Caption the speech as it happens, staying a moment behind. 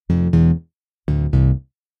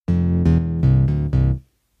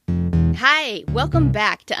Hi, welcome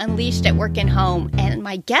back to Unleashed at Work and Home. And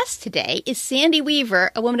my guest today is Sandy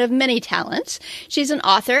Weaver, a woman of many talents. She's an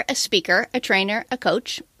author, a speaker, a trainer, a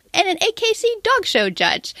coach, and an AKC dog show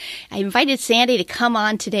judge. I invited Sandy to come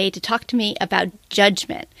on today to talk to me about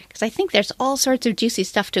judgment, because I think there's all sorts of juicy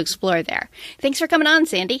stuff to explore there. Thanks for coming on,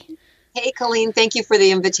 Sandy. Hey, Colleen, thank you for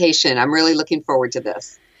the invitation. I'm really looking forward to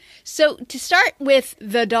this. So to start with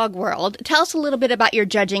the dog world, tell us a little bit about your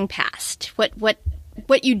judging past,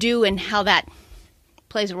 what you do and how that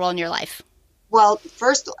plays a role in your life. Well,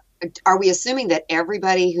 first, are we assuming that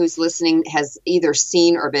everybody who's listening has either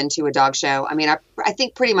seen or been to a dog show? I mean, I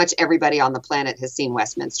think pretty much everybody on the planet has seen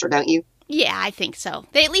Westminster, don't you? Yeah, I think so.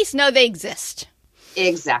 They at least know they exist.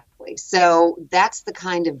 Exactly. So that's the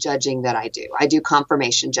kind of judging that I do. I do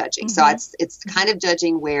confirmation judging. Mm-hmm. So it's the kind of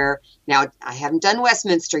judging where, now I haven't done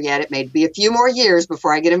Westminster yet. It may be a few more years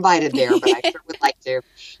before I get invited there, but I sure would like to.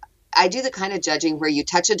 I do the kind of judging where you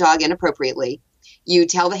touch a dog inappropriately. You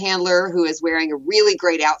tell the handler who is wearing a really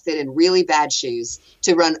great outfit and really bad shoes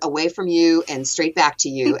to run away from you and straight back to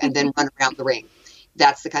you and then run around the ring.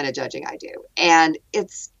 That's the kind of judging I do. And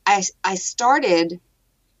I started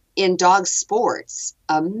in dog sports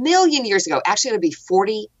a million years ago. Actually, it'll be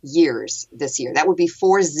 40 years this year. That would be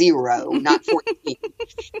 40, not 14.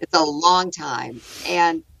 It's a long time.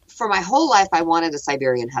 And for my whole life, I wanted a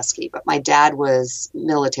Siberian Husky, but my dad was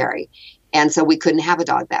military. And so we couldn't have a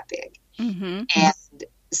dog that big. Mm-hmm. And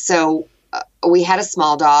so we had a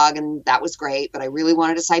small dog, and that was great, but I really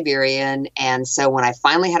wanted a Siberian. And so when I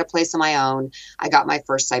finally had a place of my own, I got my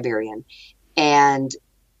first Siberian. And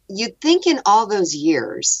you'd think in all those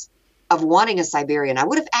years of wanting a Siberian, I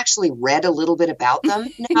would have actually read a little bit about them.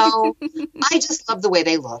 No, I just loved the way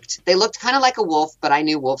they looked. They looked kind of like a wolf, but I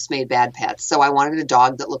knew wolves made bad pets. So I wanted a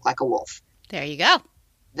dog that looked like a wolf. There you go.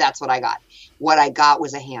 That's what I got. What I got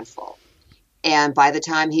was a handful. And by the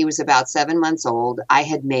time he was about 7 months old, I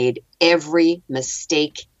had made every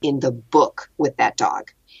mistake in the book with that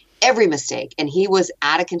dog. Every mistake. And he was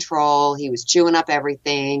out of control. He was chewing up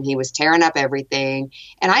everything. He was tearing up everything.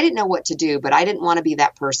 And I didn't know what to do, but I didn't want to be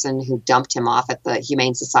that person who dumped him off at the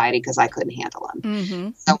Humane Society because I couldn't handle him. Mm-hmm.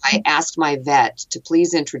 So I asked my vet to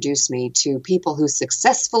please introduce me to people who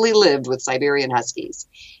successfully lived with Siberian Huskies.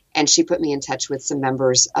 And she put me in touch with some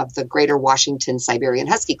members of the Greater Washington Siberian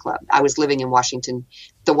Husky Club. I was living in Washington,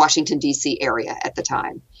 the Washington, D.C. area at the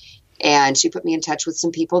time. And she put me in touch with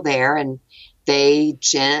some people there, and they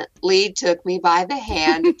gently took me by the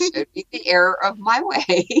hand and showed me the error of my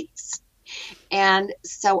ways. And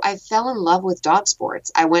so I fell in love with dog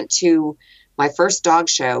sports. I went to my first dog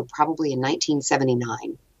show probably in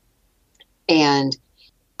 1979. And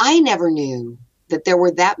I never knew that there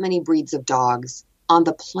were that many breeds of dogs on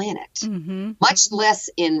the planet, mm-hmm. much less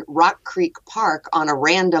in Rock Creek Park on a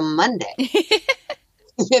random Monday.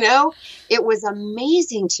 You know, it was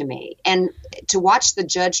amazing to me. And to watch the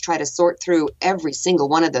judge try to sort through every single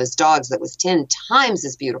one of those dogs that was 10 times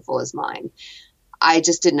as beautiful as mine, I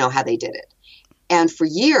just didn't know how they did it. And for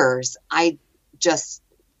years, I just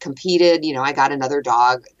competed. You know, I got another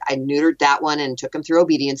dog. I neutered that one and took him through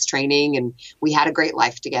obedience training, and we had a great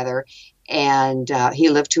life together. And he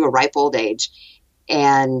lived to a ripe old age.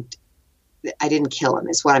 And I didn't kill him,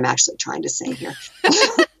 is what I'm actually trying to say here.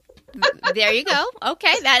 There you go.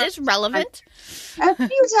 Okay, that is relevant. A few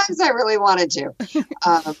times I really wanted to,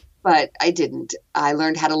 but I didn't. I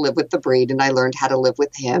learned how to live with the breed, and I learned how to live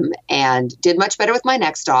with him, and did much better with my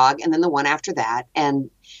next dog, and then the one after that. And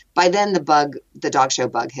by then the dog show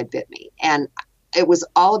bug had bit me. And it was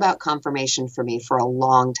all about confirmation for me for a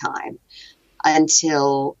long time,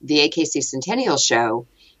 until the AKC Centennial Show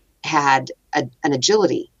had an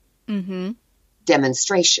agility mm-hmm.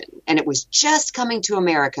 demonstration. And it was just coming to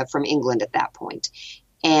America from England at that point.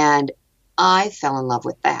 And I fell in love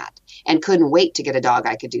with that and couldn't wait to get a dog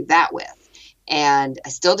I could do that with. And I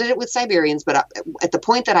still did it with Siberians, but at the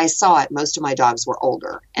point that I saw it, most of my dogs were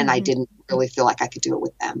older, and mm-hmm. I didn't really feel like I could do it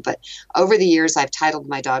with them. But over the years, I've titled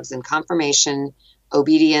my dogs in confirmation,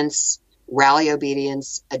 obedience, rally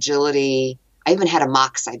obedience, agility. I even had a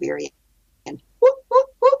mock Siberian. Whoop, whoop,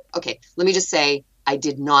 whoop. Okay, let me just say, I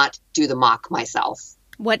did not do the mock myself.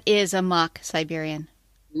 What is a mock Siberian?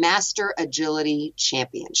 Master Agility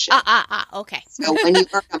Championship. Okay. So when you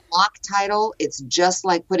earn a mock title, it's just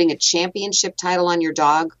like putting a championship title on your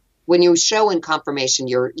dog. When you show in confirmation,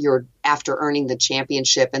 you're after earning the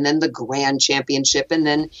championship, and then the grand championship, and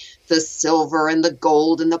then the silver and the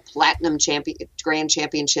gold and the platinum grand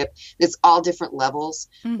championship. It's all different levels.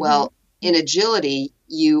 Mm-hmm. Well, in agility,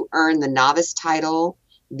 you earn the novice title,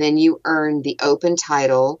 then you earn the open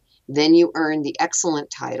title, then you earn the excellent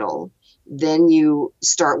title, then you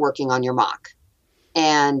start working on your mock.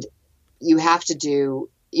 And you have to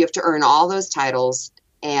earn all those titles.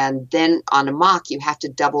 And then on a mock, you have to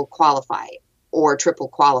double qualify or triple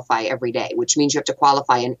qualify every day, which means you have to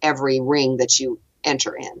qualify in every ring that you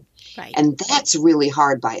enter in. Right. And that's really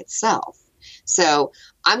hard by itself. So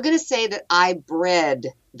I'm going to say that I bred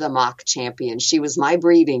the mock champion. She was my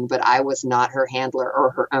breeding, but I was not her handler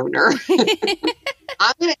or her owner.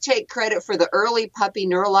 I'm going to take credit for the early puppy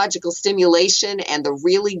neurological stimulation and the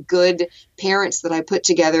really good parents that I put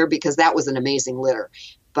together, because that was an amazing litter.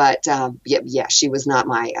 But yeah, she was not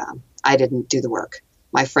I didn't do the work.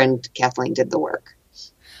 My friend Kathleen did the work.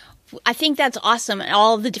 I think that's awesome, and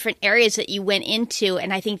all the different areas that you went into,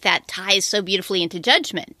 and I think that ties so beautifully into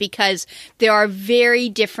judgment, because there are very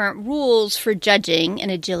different rules for judging an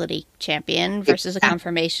agility champion versus a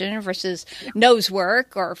conformation versus nose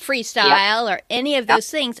work or freestyle or any of those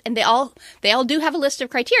things, and they all do have a list of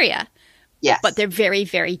criteria. Yes. But they're very,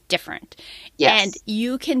 very different. Yes. And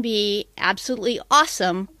you can be absolutely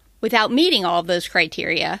awesome without meeting all of those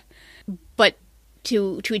criteria, but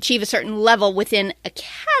to achieve a certain level within a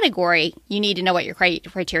category, you need to know what your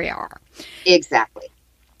criteria are. Exactly.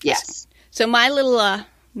 Yes. So my little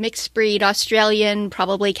mixed breed Australian,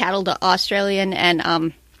 probably cattle to Australian,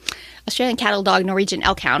 and Australian cattle dog, Norwegian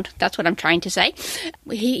Elkhound, that's what I'm trying to say.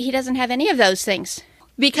 He doesn't have any of those things,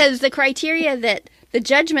 because the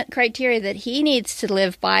judgment criteria that he needs to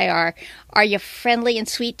live by are you friendly and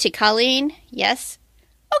sweet to Colleen? Yes.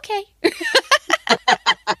 Okay.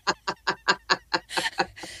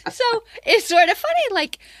 So it's sort of funny,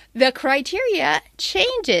 like the criteria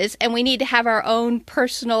changes and we need to have our own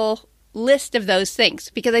personal list of those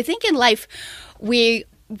things, because I think in life we're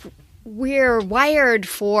wired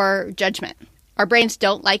for judgment. Our brains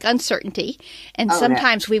don't like uncertainty, and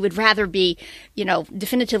sometimes we would rather be,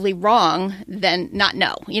 definitively wrong than not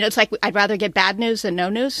know. It's like I'd rather get bad news than no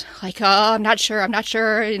news. Like, oh, I'm not sure,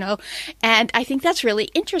 And I think that's really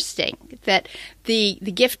interesting, that the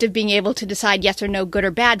gift of being able to decide yes or no, good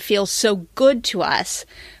or bad, feels so good to us.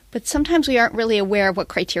 But sometimes we aren't really aware of what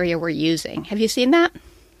criteria we're using. Have you seen that?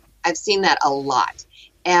 I've seen that a lot.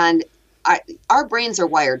 And our brains are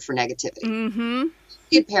wired for negativity. Mm-hmm.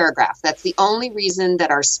 Paragraph. That's the only reason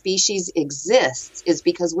that our species exists, is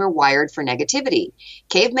because we're wired for negativity.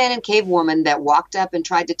 Caveman and cavewoman that walked up and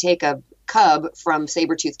tried to take a cub from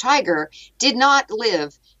saber-toothed tiger did not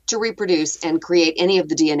live to reproduce and create any of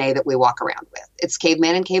the DNA that we walk around with. It's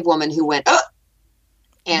caveman and cavewoman who went,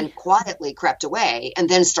 and quietly crept away and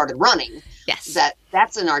then started running. Yes.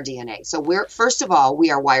 That's in our DNA. So first of all,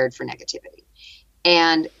 we are wired for negativity.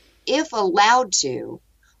 And if allowed to,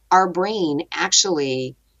 our brain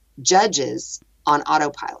actually judges on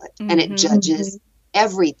autopilot, and it judges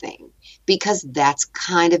everything, because that's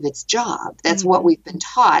kind of its job. That's what we've been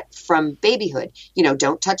taught from babyhood.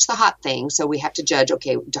 Don't touch the hot thing. So we have to judge,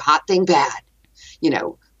 okay, hot thing, bad.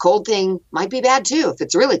 Cold thing might be bad too if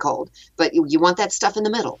it's really cold, but you want that stuff in the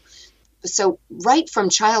middle. So right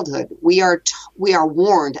from childhood, we are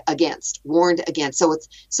warned against.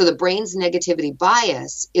 So the brain's negativity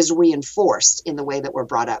bias is reinforced in the way that we're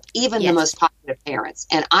brought up, even the most positive parents.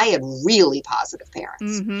 And I had really positive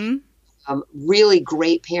parents, really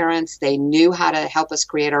great parents. They knew how to help us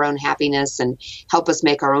create our own happiness and help us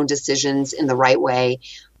make our own decisions in the right way.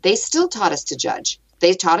 They still taught us to judge.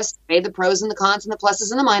 They taught us to weigh the pros and the cons and the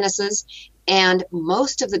pluses and the minuses. And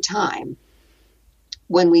most of the time,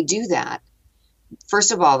 when we do that,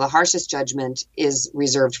 first of all, the harshest judgment is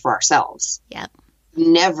reserved for ourselves. Yep.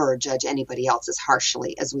 Never judge anybody else as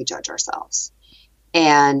harshly as we judge ourselves.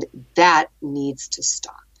 And that needs to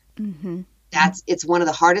stop. Mm-hmm. It's one of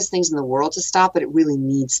the hardest things in the world to stop, but it really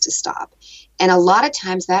needs to stop. And a lot of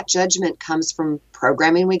times that judgment comes from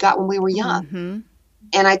programming we got when we were young. Mm-hmm.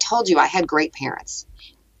 And I told you I had great parents,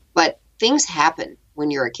 but things happen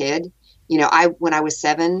when you're a kid. When I was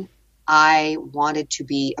 7, I wanted to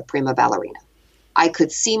be a prima ballerina. I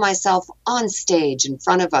could see myself on stage in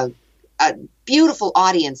front of a beautiful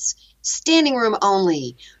audience, standing room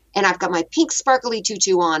only. And I've got my pink sparkly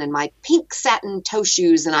tutu on and my pink satin toe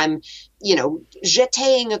shoes. And I'm,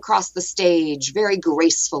 jetéing across the stage very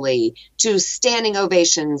gracefully to standing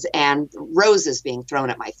ovations and roses being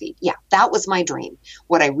thrown at my feet. Yeah, that was my dream.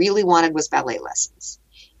 What I really wanted was ballet lessons.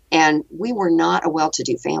 And we were not a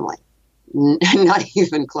well-to-do family. Not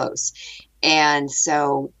even close. And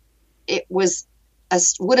so it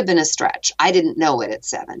would have been a stretch. I didn't know it at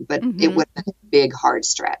 7, but it would have been a big, hard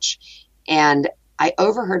stretch. And I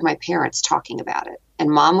overheard my parents talking about it.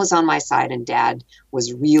 And Mom was on my side and Dad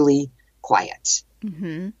was really quiet.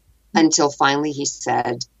 Until finally he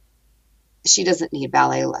said, she doesn't need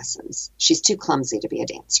ballet lessons. She's too clumsy to be a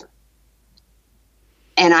dancer.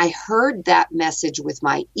 And I heard that message with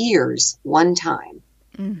my ears one time.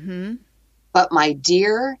 Mm-hmm. But my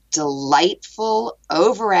dear, delightful,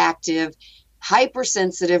 overactive,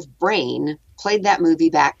 hypersensitive brain played that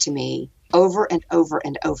movie back to me over and over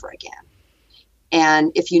and over again.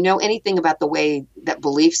 And if you know anything about the way that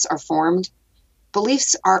beliefs are formed,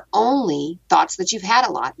 beliefs are only thoughts that you've had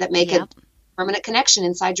a lot that make a permanent connection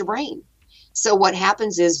inside your brain. So what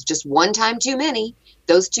happens is just one time too many,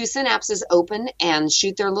 those two synapses open and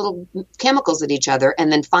shoot their little chemicals at each other.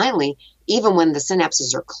 And then finally, even when the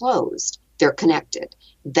synapses are closed, they're connected.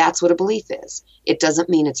 That's what a belief is. It doesn't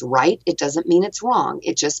mean it's right. It doesn't mean it's wrong.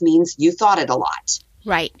 It just means you thought it a lot.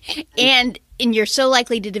 Right. And you're so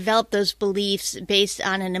likely to develop those beliefs based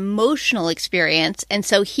on an emotional experience. And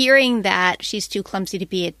so hearing that she's too clumsy to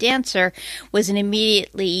be a dancer was an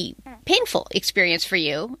immediately painful experience for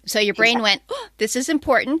you. So your brain went, oh, this is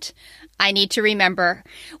important. I need to remember.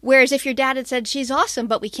 Whereas if your dad had said, she's awesome,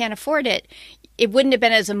 but we can't afford it, it wouldn't have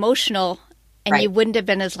been as emotional and you wouldn't have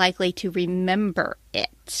been as likely to remember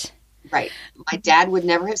it. Right. My dad would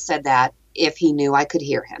never have said that if he knew I could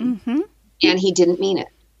hear him. Mm-hmm. And he didn't mean it.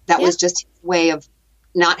 That was just his way of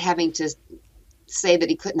not having to say that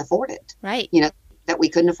he couldn't afford it. Right. You know, that we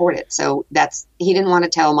couldn't afford it. So he didn't want to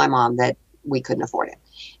tell my mom that we couldn't afford it.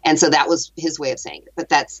 And so that was his way of saying it.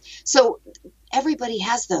 But so everybody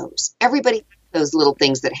has those. Everybody has those little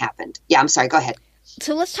things that happened. Yeah, I'm sorry. Go ahead.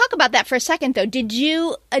 So let's talk about that for a second, though. Did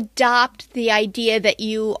you adopt the idea that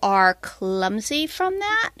you are clumsy from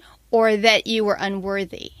that or that you were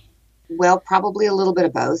unworthy? Well, probably a little bit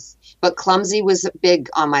of both, but clumsy was big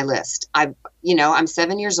on my list. I'm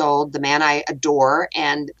 7 years old. The man I adore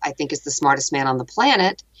and I think is the smartest man on the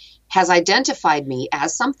planet has identified me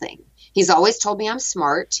as something. He's always told me I'm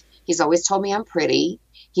smart. He's always told me I'm pretty.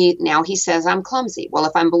 Now he says I'm clumsy. Well,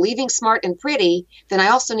 if I'm believing smart and pretty, then I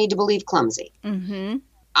also need to believe clumsy. Mm-hmm.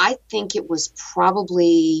 I think it was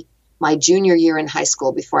probably my junior year in high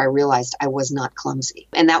school before I realized I was not clumsy.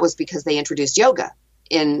 And that was because they introduced yoga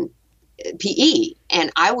in PE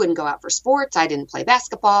and I wouldn't go out for sports. I didn't play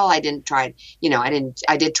basketball. I didn't try,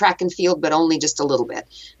 I did track and field, but only just a little bit,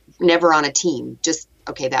 never on a team. Just,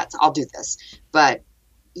 okay, I'll do this. But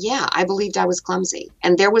yeah, I believed I was clumsy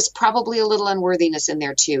and there was probably a little unworthiness in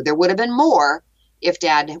there too. There would have been more if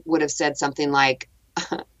Dad would have said something like,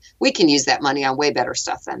 we can use that money on way better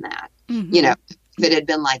stuff than that. Mm-hmm. If it had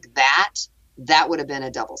been like that would have been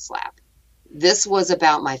a double slap. This was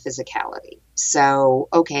about my physicality. So,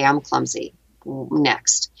 okay, I'm clumsy.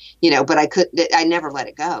 Next, but I never let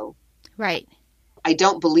it go. Right. I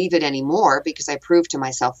don't believe it anymore because I proved to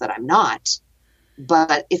myself that I'm not.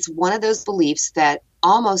 But it's one of those beliefs that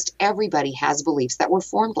almost everybody has beliefs that were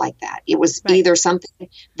formed like that. It was either something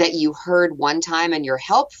that you heard one time and your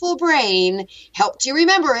helpful brain helped you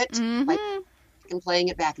remember it by playing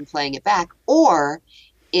it back, or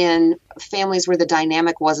in families where the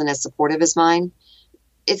dynamic wasn't as supportive as mine,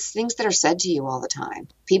 it's things that are said to you all the time.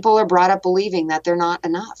 People are brought up believing that they're not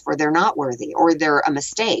enough or they're not worthy or they're a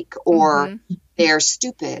mistake or they're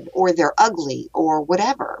stupid or they're ugly or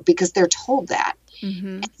whatever because they're told that.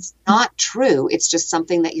 Mm-hmm. It's not true. It's just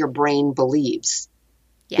something that your brain believes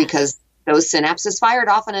because those synapses fired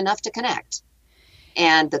often enough to connect.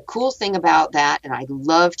 And the cool thing about that, and I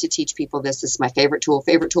love to teach people this is my favorite tool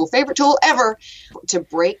ever, to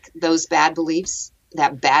break those bad beliefs,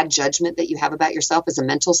 that bad judgment that you have about yourself is a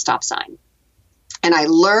mental stop sign. And I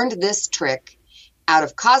learned this trick out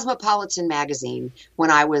of Cosmopolitan magazine when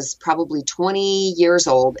I was probably 20 years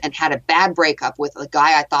old and had a bad breakup with a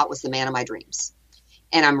guy I thought was the man of my dreams.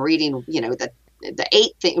 And I'm reading, the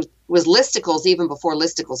 8 things was listicles even before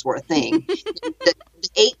listicles were a thing. the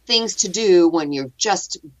 8 things to do when you've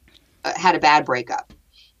just had a bad breakup.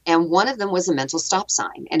 And one of them was a mental stop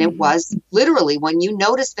sign. And it was literally when you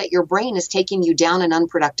notice that your brain is taking you down an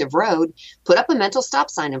unproductive road, put up a mental stop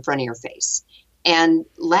sign in front of your face and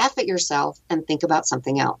laugh at yourself and think about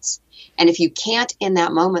something else. And if you can't in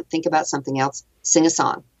that moment think about something else, sing a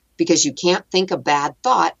song because you can't think a bad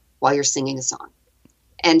thought while you're singing a song.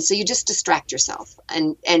 And so you just distract yourself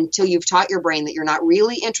and until you've taught your brain that you're not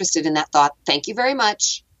really interested in that thought. Thank you very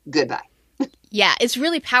much. Goodbye. Yeah, it's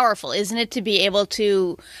really powerful, isn't it, to be able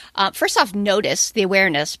to, first off, notice the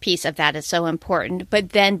awareness piece of that is so important,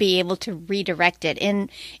 but then be able to redirect it.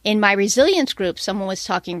 In my resilience group, someone was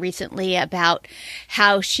talking recently about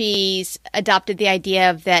how she's adopted the idea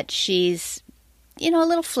of that she's, a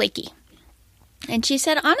little flaky. And she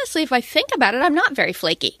said, honestly, if I think about it, I'm not very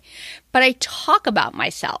flaky. But I talk about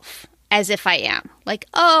myself as if I am. Like,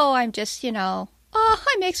 oh, I'm just,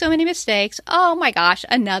 I make so many mistakes. Oh, my gosh,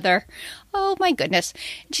 another. Oh, my goodness.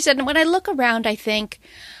 And she said, when I look around, I think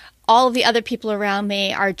all of the other people around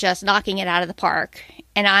me are just knocking it out of the park,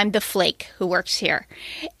 and I'm the flake who works here.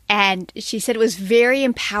 And she said it was very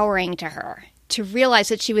empowering to her to realize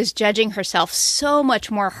that she was judging herself so much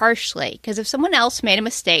more harshly. Because if someone else made a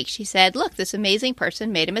mistake, she said, look, this amazing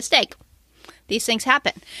person made a mistake. These things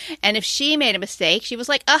happen. And if she made a mistake, she was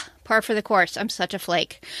like, par for the course. I'm such a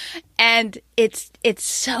flake. And it's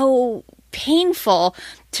so painful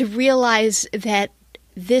to realize that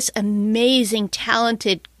this amazing,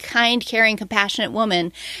 talented, kind, caring, compassionate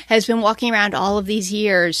woman has been walking around all of these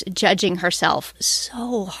years judging herself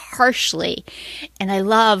so harshly. And I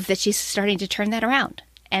love that she's starting to turn that around.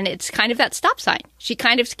 And it's kind of that stop sign. She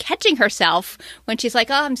kind of catching herself when she's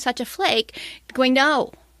like, I'm such a flake, going,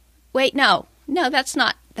 no, that's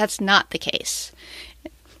not the case.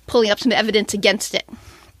 Pulling up some evidence against it.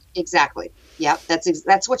 Exactly. Yep.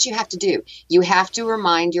 That's what you have to do. You have to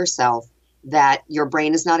remind yourself that your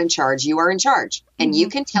brain is not in charge. You are in charge. And you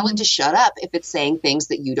can tell it to shut up if it's saying things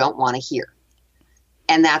that you don't want to hear.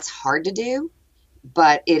 And that's hard to do,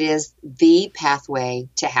 but it is the pathway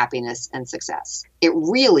to happiness and success. It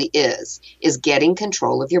really is getting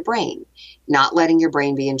control of your brain, not letting your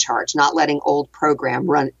brain be in charge, not letting old programming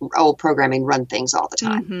run things all the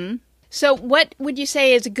time. Mm-hmm. So what would you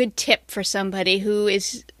say is a good tip for somebody who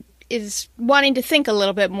is wanting to think a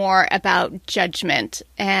little bit more about judgment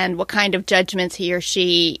and what kind of judgments he or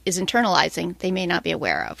she is internalizing they may not be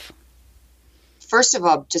aware of? First of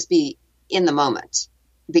all, just be in the moment,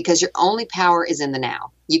 because your only power is in the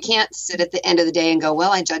now. You can't sit at the end of the day and go,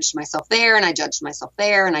 well, I judged myself there, and I judged myself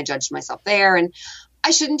there, and I judged myself there, and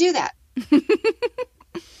I shouldn't do that.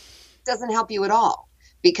 It doesn't help you at all,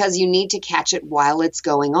 because you need to catch it while it's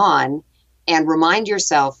going on and remind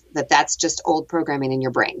yourself that that's just old programming in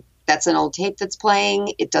your brain. That's an old tape that's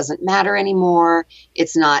playing. It doesn't matter anymore.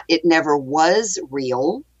 It never was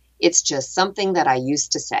real. It's just something that I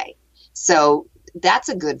used to say. So that's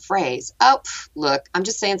a good phrase. Oh, look, I'm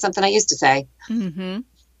just saying something I used to say. Mm-hmm.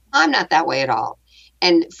 I'm not that way at all.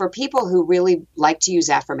 And for people who really like to use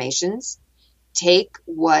affirmations, take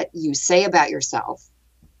what you say about yourself,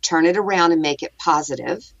 turn it around and make it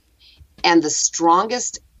positive. And the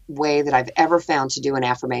strongest way that I've ever found to do an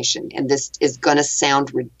affirmation, and this is going to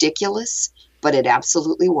sound ridiculous, but it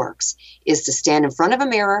absolutely works, is to stand in front of a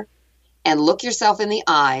mirror and look yourself in the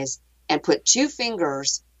eyes and put 2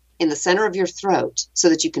 fingers in the center of your throat so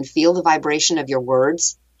that you can feel the vibration of your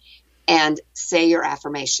words and say your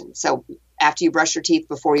affirmation. So after you brush your teeth,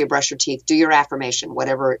 before you brush your teeth, do your affirmation,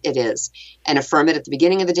 whatever it is, and affirm it at the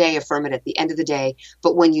beginning of the day, affirm it at the end of the day.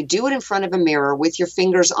 But when you do it in front of a mirror with your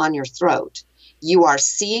fingers on your throat, you are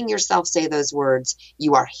seeing yourself say those words,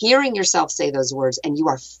 you are hearing yourself say those words, and you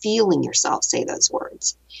are feeling yourself say those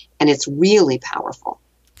words. And it's really powerful.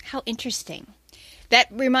 How interesting. That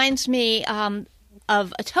reminds me of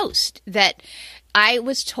a toast that I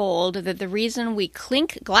was told that the reason we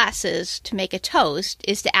clink glasses to make a toast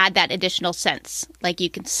is to add that additional sense. Like you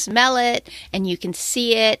can smell it and you can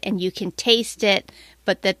see it and you can taste it,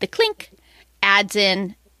 but that the clink adds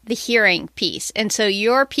in the hearing piece. And so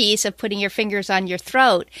your piece of putting your fingers on your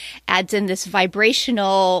throat adds in this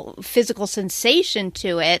vibrational physical sensation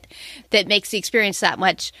to it that makes the experience that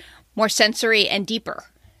much more sensory and deeper.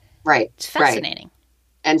 Right. It's fascinating. Right.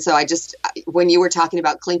 And so when you were talking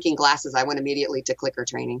about clinking glasses, I went immediately to clicker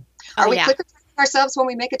training. Are we clicker training ourselves when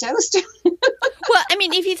we make a toast? Well, I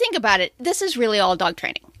mean, if you think about it, this is really all dog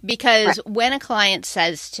training. Because when a client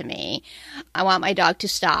says to me, I want my dog to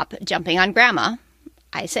stop jumping on grandma,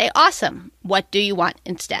 I say, awesome. What do you want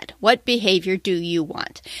instead? What behavior do you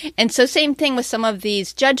want? And so same thing with some of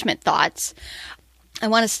these judgment thoughts. I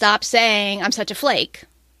want to stop saying, I'm such a flake.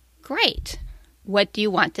 Great. What do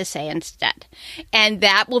you want to say instead? And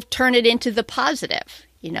that will turn it into the positive.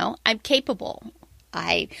 You know, I'm capable.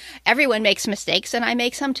 Everyone makes mistakes and I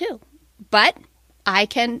make some too. But I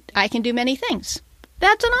can do many things.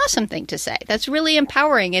 That's an awesome thing to say. That's really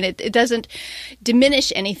empowering, and it doesn't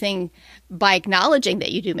diminish anything by acknowledging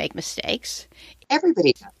that you do make mistakes.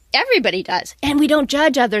 Everybody does. Everybody does. And we don't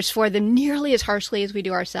judge others for them nearly as harshly as we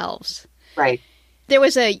do ourselves. Right. There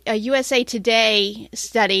was a USA Today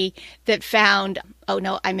study that found, I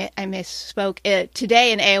misspoke,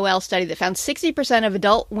 Today an AOL study that found 60% of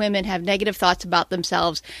adult women have negative thoughts about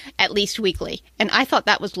themselves at least weekly. And I thought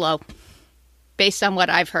that was low, based on what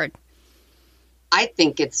I've heard. I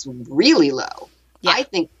think it's really low. Yeah. I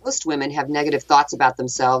think most women have negative thoughts about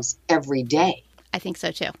themselves every day. I think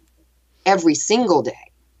so too. Every single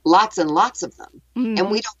day. Lots and lots of them. Mm-hmm.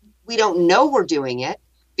 And we don't know we're doing it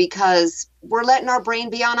because we're letting our brain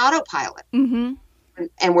be on autopilot. Mm-hmm.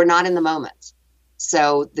 And we're not in the moment.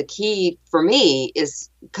 So the key for me is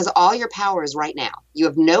because all your power is right now. You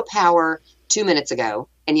have no power 2 minutes ago,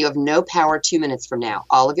 and you have no power 2 minutes from now.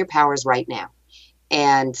 All of your power is right now.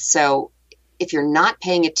 And so if you're not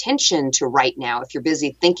paying attention to right now, if you're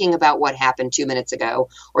busy thinking about what happened 2 minutes ago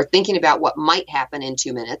or thinking about what might happen in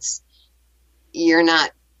 2 minutes, you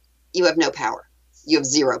have no power. You have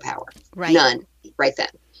zero power. Right. None right then.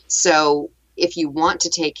 So if you want to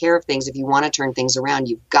take care of things, if you want to turn things around,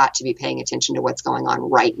 you've got to be paying attention to what's going on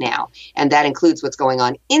right now. And that includes what's going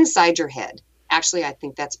on inside your head. Actually, I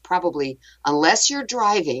think that's probably, unless you're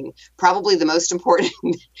driving, probably the most important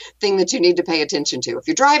thing that you need to pay attention to. If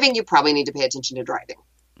you're driving, you probably need to pay attention to driving.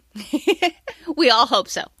 We all hope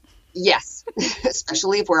so. Yes,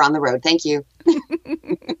 especially if we're on the road. Thank you.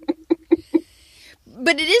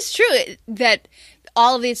 But it is true that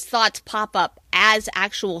all of these thoughts pop up as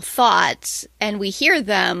actual thoughts, and we hear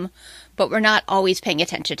them, but we're not always paying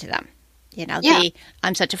attention to them. The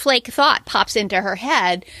 "I'm such a flake" thought pops into her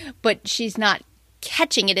head, but she's not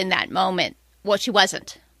catching it in that moment. Well, she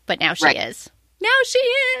wasn't, but now she is. Now she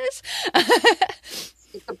is.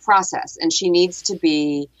 It's a process, and she needs to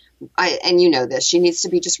be, and you know this, she needs to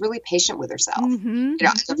be just really patient with herself. Mm-hmm.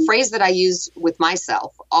 The phrase that I use with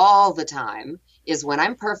myself all the time is, when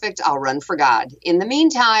I'm perfect, I'll run for God. In the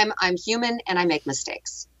meantime, I'm human and I make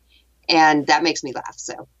mistakes. And that makes me laugh.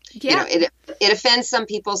 So, it offends some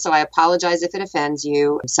people. So I apologize if it offends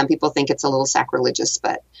you. Some people think it's a little sacrilegious,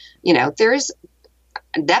 but there's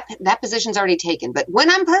that position's already taken. But when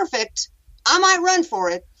I'm perfect, I might run for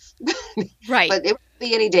it. Right. But it won't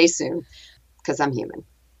be any day soon, because I'm human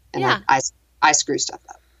and I screw stuff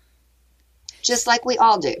up, just like we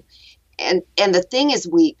all do. And the thing is,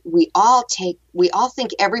 we all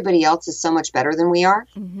think everybody else is so much better than we are,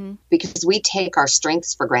 mm-hmm. because we take our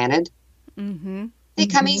strengths for granted. Mm-hmm. They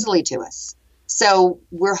come easily to us. So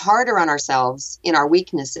we're harder on ourselves in our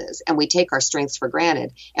weaknesses, and we take our strengths for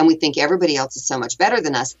granted, and we think everybody else is so much better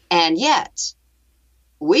than us. And yet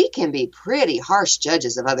we can be pretty harsh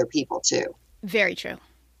judges of other people too. Very true.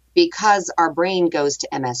 Because our brain goes to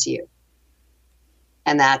MSU.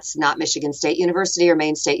 And that's not Michigan State University or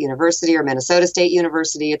Maine State University or Minnesota State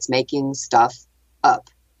University. It's making stuff up.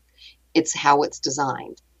 It's how it's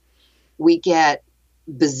designed. We get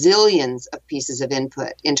bazillions of pieces of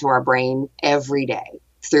input into our brain every day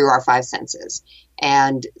through our five senses.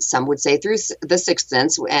 And some would say through the sixth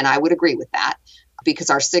sense, and I would agree with that, because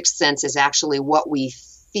our sixth sense is actually what we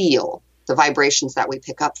feel, the vibrations that we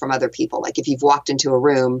pick up from other people. Like if you've walked into a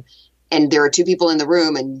room and there are two people in the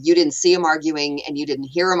room and you didn't see them arguing and you didn't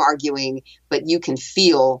hear them arguing, but you can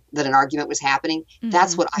feel that an argument was happening. Mm-hmm.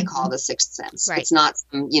 That's what I call the sixth sense. Right. It's not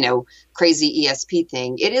some, crazy ESP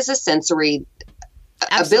thing. It is a sensory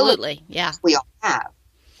ability we all have.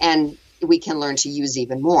 And we can learn to use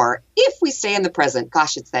even more if we stay in the present.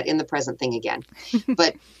 Gosh, it's that in the present thing again.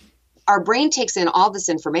 But our brain takes in all this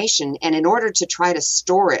information, and in order to try to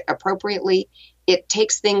store it appropriately, it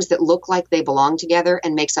takes things that look like they belong together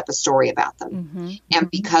and makes up a story about them. Mm-hmm. And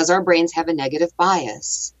because our brains have a negative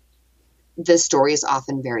bias, the story is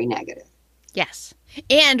often very negative. Yes.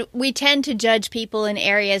 And we tend to judge people in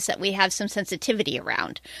areas that we have some sensitivity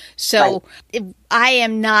around. So I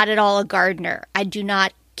am not at all a gardener. I do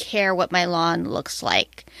not care what my lawn looks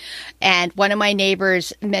like. And one of my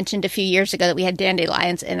neighbors mentioned a few years ago that we had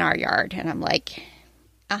dandelions in our yard. And I'm like,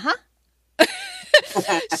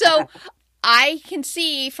 So I can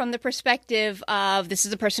see from the perspective of this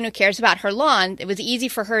is a person who cares about her lawn. It was easy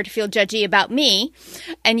for her to feel judgy about me.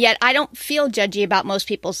 And yet I don't feel judgy about most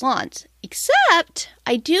people's lawns. Except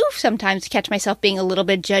I do sometimes catch myself being a little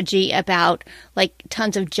bit judgy about like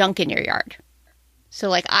tons of junk in your yard. So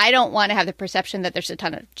like I don't want to have the perception that there's a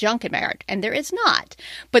ton of junk in my yard. And there is not.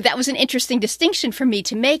 But that was an interesting distinction for me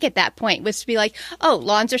to make at that point, was to be like, oh,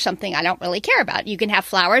 lawns are something I don't really care about. You can have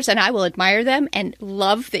flowers and I will admire them and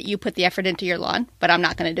love that you put the effort into your lawn, but I'm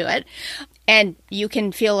not going to do it. And you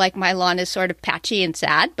can feel like my lawn is sort of patchy and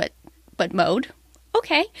sad, but mowed.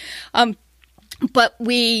 Okay. But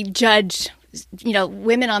we judge,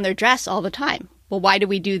 women on their dress all the time. Well, why do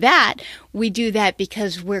we do that? We do that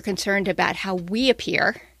because we're concerned about how we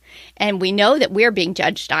appear, and we know that we're being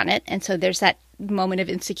judged on it. And so there's that moment of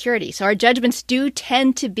insecurity. So our judgments do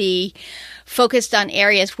tend to be focused on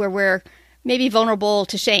areas where we're maybe vulnerable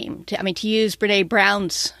to shame. To use Brene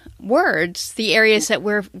Brown's words, the areas that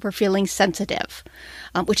we're feeling sensitive,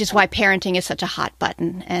 which is why parenting is such a hot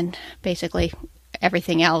button, and basically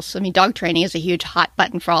everything else. Dog training is a huge hot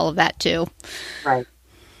button for all of that too. Right.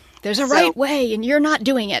 There's a right way, and you're not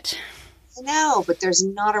doing it. No, but there's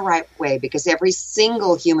not a right way, because every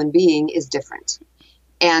single human being is different.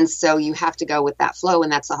 And so you have to go with that flow,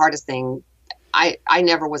 and that's the hardest thing I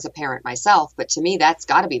never was a parent myself, but to me, that's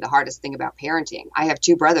got to be the hardest thing about parenting. I have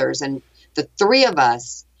two brothers, and the three of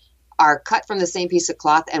us are cut from the same piece of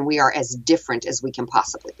cloth, and we are as different as we can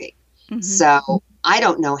possibly be. Mm-hmm. So I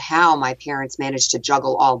don't know how my parents managed to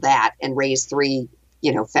juggle all that and raise three,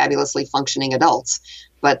 fabulously functioning adults,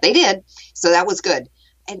 but they did. So that was good.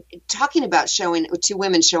 And talking about two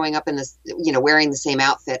women showing up in this, wearing the same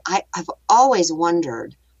outfit, I've always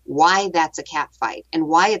wondered why that's a cat fight and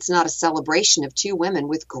why it's not a celebration of two women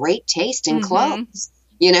with great taste in clothes.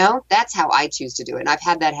 That's how I choose to do it. And I've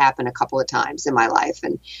had that happen a couple of times in my life,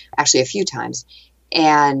 and actually a few times.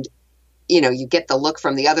 And, you get the look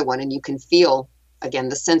from the other one, and you can feel, again,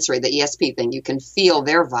 the sensory, the ESP thing, you can feel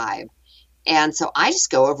their vibe. And so I just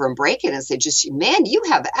go over and break it and say, man, you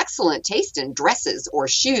have excellent taste in dresses or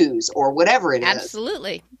shoes or whatever it is.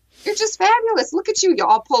 Absolutely. You're just fabulous. Look at you. You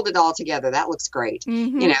all pulled it all together. That looks great.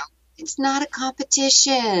 Mm-hmm. It's not a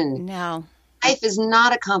competition. No. Life is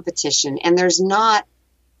not a competition. And there's not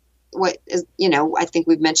what is, I think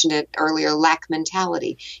we've mentioned it earlier, lack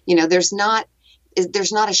mentality. There's not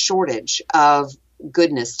a shortage of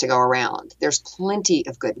goodness to go around. There's plenty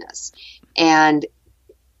of goodness. And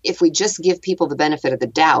if we just give people the benefit of the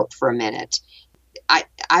doubt for a minute,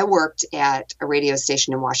 I worked at a radio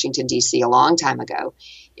station in Washington, D.C. a long time ago.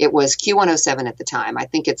 It was Q107 at the time. I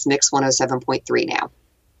think it's Mix 107.3 now.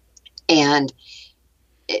 And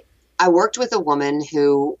I worked with a woman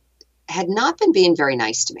who had not been being very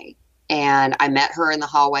nice to me. And I met her in the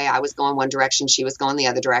hallway. I was going one direction. She was going the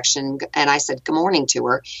other direction. And I said good morning to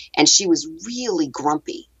her. And she was really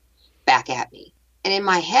grumpy back at me. And in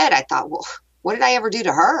my head, I thought, well, what did I ever do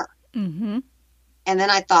to her? Mm-hmm. And then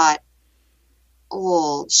I thought,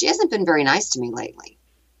 well, she hasn't been very nice to me lately.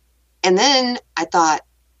 And then I thought,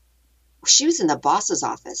 well, she was in the boss's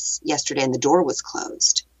office yesterday and the door was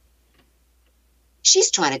closed.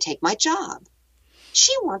 She's trying to take my job.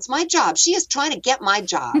 She wants my job. She is trying to get my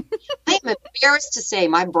job. I am embarrassed to say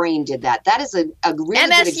my brain did that. That is a really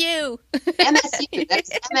MSU. Good MSU.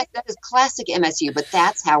 That is classic MSU, but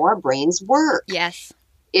that's how our brains work. Yes.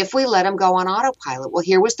 If we let them go on autopilot. Well,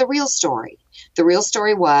 here was the real story. The real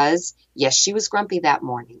story was, yes, she was grumpy that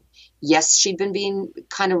morning. Yes, she'd been being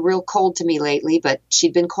kind of real cold to me lately, but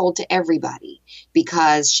she'd been cold to everybody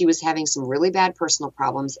because she was having some really bad personal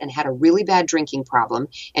problems and had a really bad drinking problem.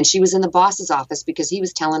 And she was in the boss's office because he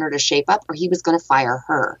was telling her to shape up or he was going to fire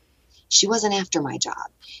her. She wasn't after my job.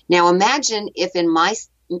 Now, imagine if in my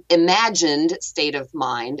imagined state of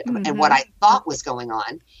mind and what I thought was going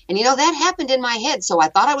on. And, that happened in my head. So I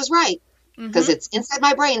thought I was right because it's inside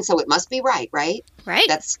my brain. So it must be right, right? Right.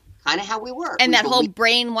 That's kind of how we work. And that whole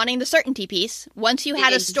brain wanting the certainty piece. Once you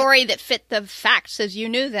had a story that fit the facts as you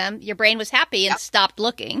knew them, your brain was happy and stopped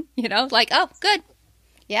looking, like, oh, good.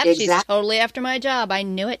 Yep, exactly. She's totally after my job. I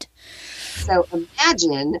knew it. So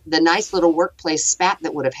imagine the nice little workplace spat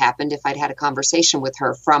that would have happened if I'd had a conversation with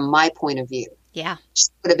her from my point of view. Yeah. She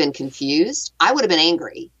would have been confused. I would have been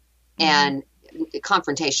angry and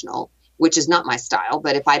confrontational, which is not my style.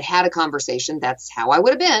 But if I'd had a conversation, that's how I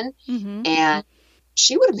would have been. Mm-hmm. And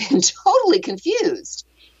she would have been totally confused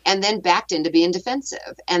and then backed into being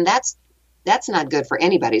defensive. And that's not good for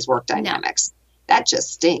anybody's work dynamics. No. That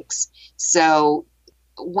just stinks. So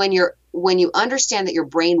when you understand that your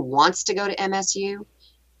brain wants to go to MSU,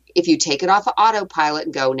 if you take it off of autopilot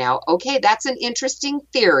and go, now, okay, that's an interesting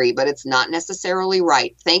theory, but it's not necessarily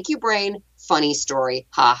right. Thank you, brain. Funny story.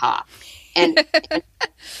 Ha ha. And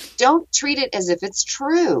don't treat it as if it's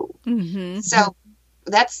true. Mm-hmm. So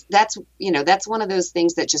that's one of those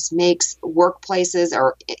things that just makes workplaces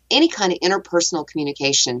or any kind of interpersonal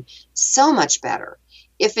communication so much better.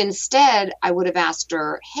 If instead I would have asked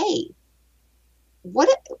her, hey, what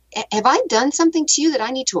have I done something to you that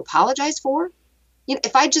I need to apologize for?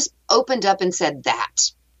 If I just opened up and said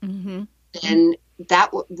that, then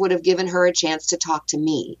that would have given her a chance to talk to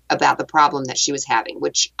me about the problem that she was having,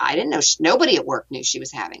 which I didn't know. Nobody at work knew she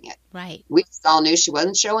was having it. Right. We just all knew she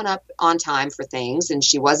wasn't showing up on time for things and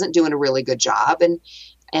she wasn't doing a really good job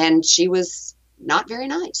and she was not very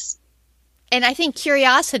nice. And I think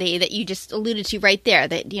curiosity that you just alluded to right there,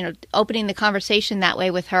 that, opening the conversation that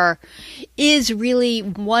way with her is really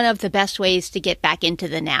one of the best ways to get back into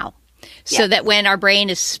the now. So that when our brain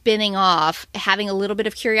is spinning off, having a little bit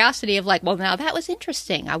of curiosity of like, well, now that was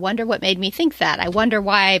interesting. I wonder what made me think that. I wonder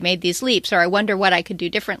why I made these leaps, or I wonder what I could do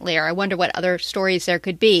differently, or I wonder what other stories there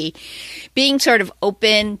could be. Being sort of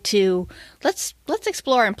open to let's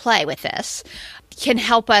explore and play with this can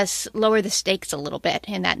help us lower the stakes a little bit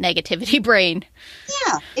in that negativity brain.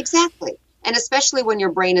 Yeah, exactly. And especially when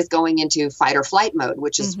your brain is going into fight or flight mode,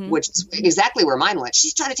 which is exactly where mine went.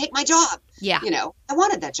 She's trying to take my job. Yeah. I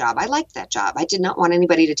wanted that job. I liked that job. I did not want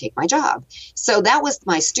anybody to take my job. So that was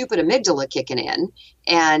my stupid amygdala kicking in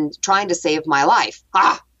and trying to save my life.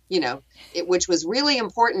 Which was really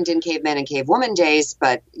important in cavemen and cavewoman days.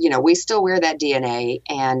 But, we still wear that DNA,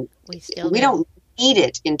 and we don't need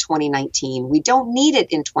it in 2019. We don't need it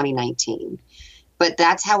in 2019. But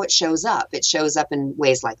that's how it shows up. It shows up in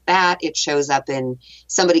ways like that. It shows up in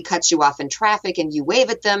somebody cuts you off in traffic and you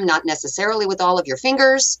wave at them, not necessarily with all of your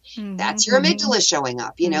fingers. Mm-hmm. That's your amygdala showing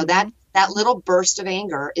up. That little burst of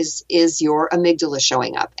anger is your amygdala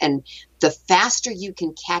showing up. And the faster you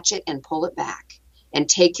can catch it and pull it back and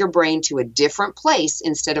take your brain to a different place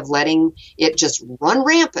instead of letting it just run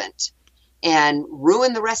rampant and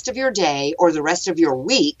ruin the rest of your day or the rest of your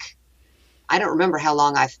week. I don't remember how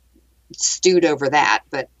long I've stewed over that,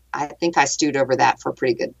 but I think I stewed over that for a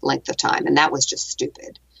pretty good length of time, and that was just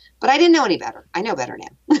stupid. But I didn't know any better. I know better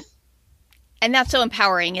now. And that's so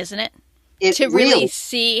empowering, isn't it? To really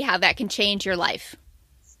see how that can change your life.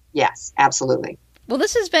 Yes, absolutely. Well,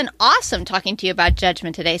 this has been awesome talking to you about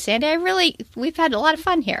judgment today, Sandy. We've had a lot of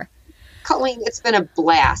fun here. Colleen, it's been a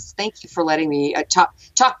blast. Thank you for letting me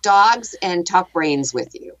talk dogs and talk brains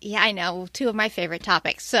with you. Yeah, I know. 2 of my favorite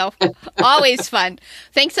topics. So always fun.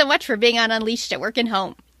 Thanks so much for being on Unleashed at Work and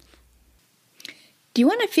Home. Do you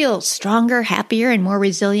want to feel stronger, happier, and more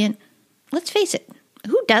resilient? Let's face it,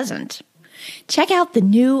 who doesn't? Check out the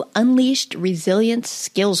new Unleashed Resilience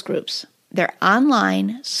Skills Groups. They're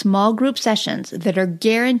online, small group sessions that are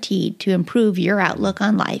guaranteed to improve your outlook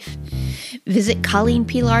on life. Visit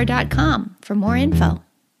ColleenPilar.com for more info.